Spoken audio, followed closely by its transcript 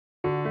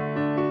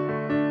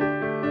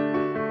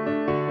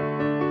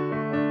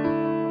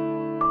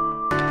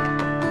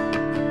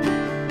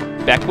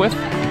Beckwith.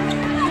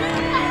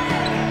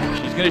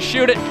 She's going to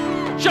shoot it.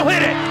 She'll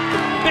hit it!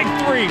 Big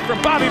three from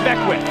Bobby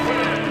Beckwith.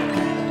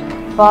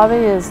 Bobby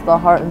is the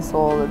heart and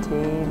soul of the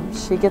team.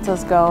 She gets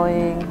us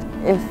going.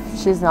 If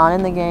she's not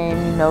in the game,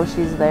 you know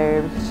she's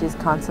there because she's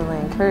constantly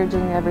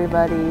encouraging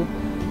everybody.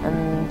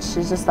 And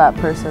she's just that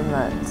person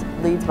that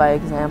leads by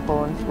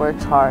example and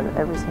works hard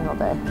every single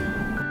day.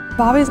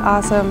 Bobby's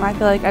awesome. I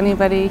feel like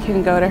anybody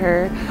can go to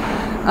her.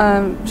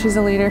 She's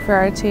a leader for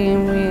our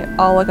team. We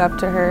all look up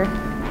to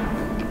her.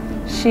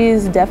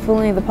 She's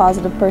definitely the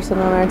positive person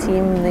on our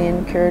team, the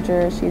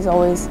encourager. She's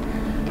always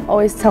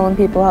telling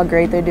people how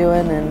great they're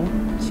doing,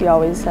 and she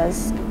always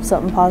has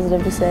something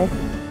positive to say.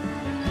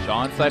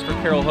 Shaw inside for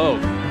Carol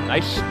Hove.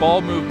 Nice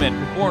ball movement.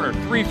 Corner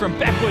three from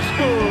Beckwith.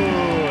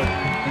 Good.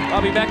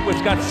 Bobby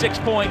Beckwith's got 6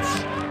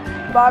 points.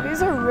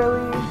 Bobby's a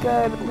really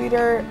good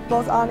leader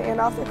both on and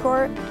off the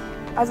court.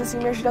 As a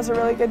senior, she does a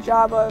really good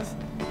job of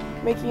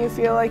making you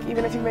feel like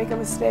even if you make a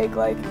mistake,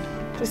 like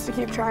just to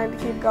keep trying, to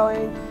keep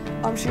going.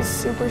 She's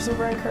super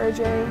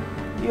encouraging.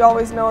 You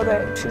always know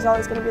that she's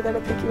always going to be there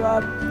to pick you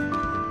up.